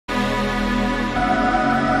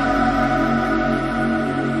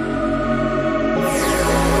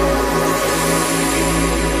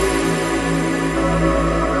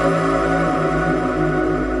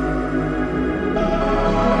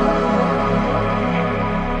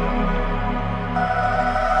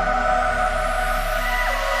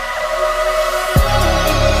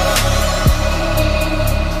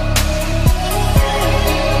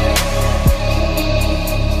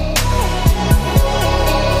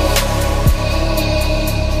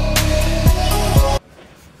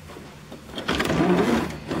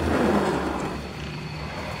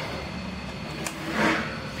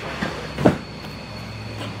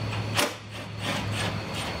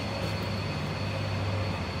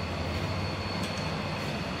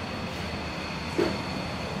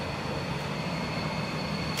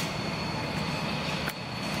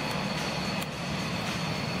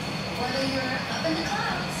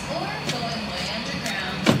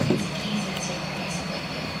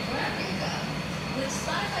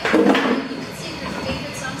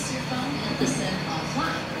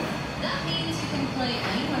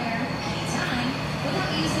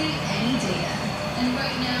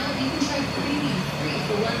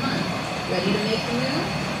Ready to make the move?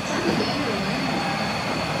 Time to get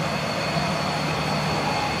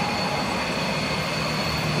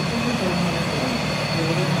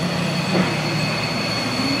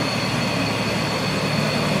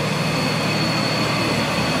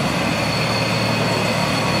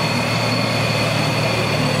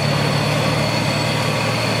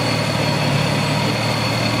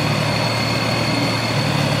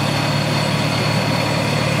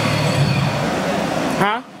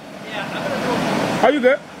Huh? Yeah. Are you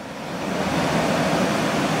good?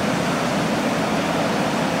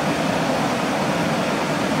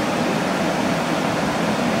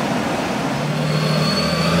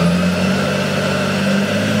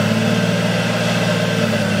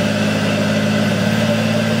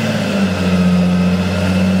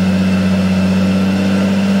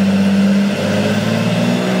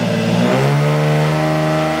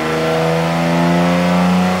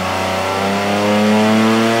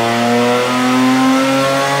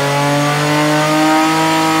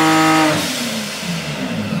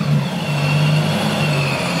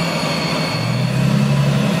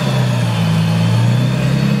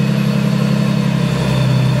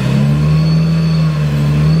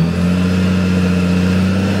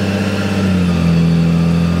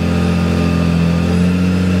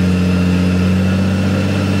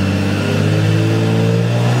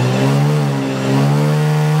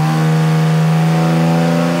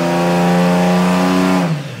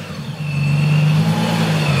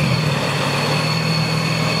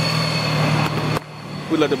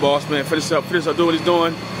 We let the boss man finish up, do what he's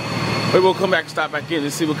doing. Maybe we'll come back and stop back in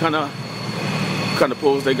and see what kind of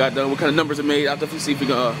pulls they got done, what kind of numbers they made. I'll definitely see if we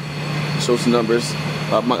can show some numbers.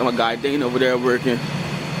 My guy Dane over there working.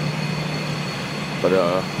 But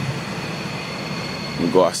let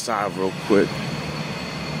me go outside real quick.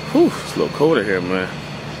 Whew, it's a little colder here, man.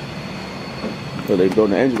 So they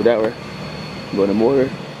building the engine with that, right? Building the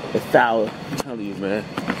motor. It's thou. I'm telling you, man.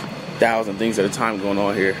 1,000 things at a time going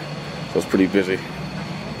on here. So it's pretty busy.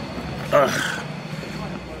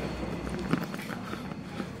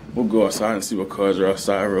 We'll go outside and see what cars are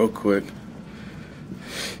outside real quick.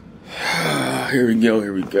 Here we go,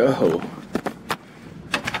 here we go.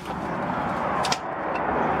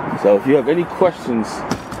 So if you have any questions,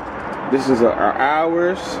 this is our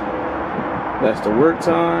hours. That's the work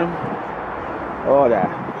time. All that.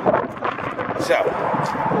 So,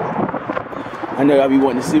 I know y'all be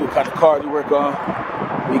wanting to see what kind of cars we work on.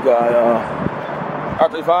 We got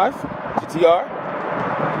R35, GTR.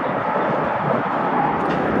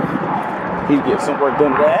 He's getting some work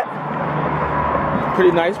done to that.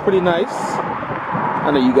 Pretty nice, pretty nice. I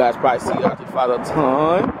know you guys probably see R35 all the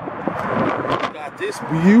time. We got this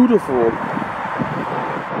beautiful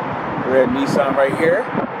red Nissan right here.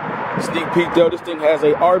 Sneak peek though, this thing has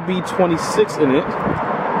a RB26 in it.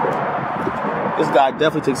 This guy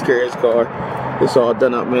definitely takes care of his car. It's all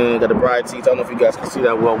done up, man. Got the bride seats. I don't know if you guys can see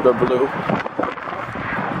that well. They're blue.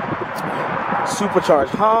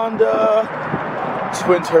 Supercharged Honda.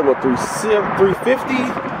 Twin turbo 350.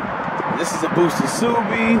 This is a boosted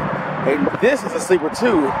Subi. And this is a sleeper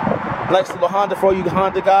too. Nice little Honda for all you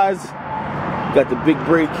Honda guys. Got the big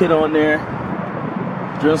braid kit on there.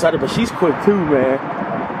 Drill inside it, but she's quick too, man.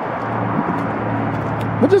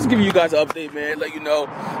 But just giving you guys an update, man. Let you know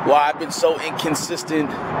why I've been so inconsistent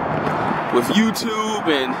with YouTube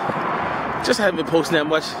and just haven't been posting that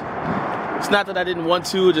much. It's not that I didn't want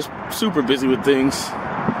to, just super busy with things.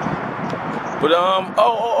 But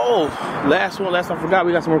last one I forgot,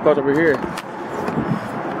 we got some more cars over here.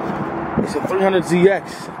 It's a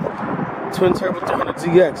 300ZX, twin turbo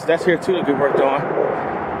 300ZX. That's here too to get worked on.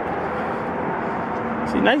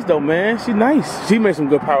 She nice though, man. She nice. She made some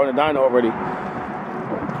good power in the dyno already.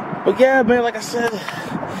 But yeah, man, like I said,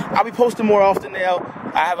 I'll be posting more often now.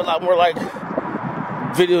 I have a lot more like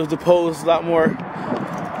videos to post, a lot more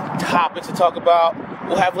topics to talk about.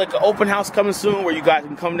 We'll have like an open house coming soon where you guys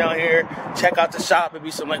can come down here, check out the shop, and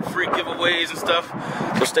be some like free giveaways and stuff.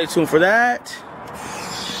 So stay tuned for that.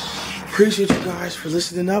 Appreciate you guys for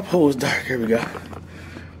listening up. Oh, it's dark. Here we go.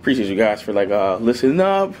 Appreciate you guys for like listening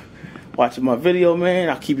up, watching my video, man.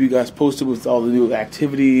 I'll keep you guys posted with all the new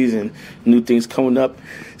activities and new things coming up.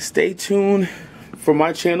 Stay tuned for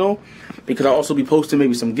my channel because I'll also be posting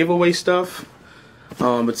maybe some giveaway stuff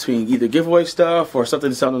between either giveaway stuff or something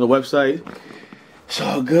that's out on the website. It's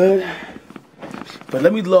all good. But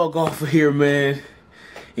let me log off of here, man,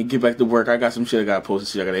 and get back to work. I got some shit I gotta post and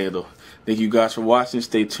shit I gotta handle. Thank you guys for watching.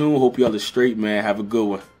 Stay tuned. Hope y'all are straight, man. Have a good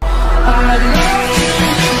one.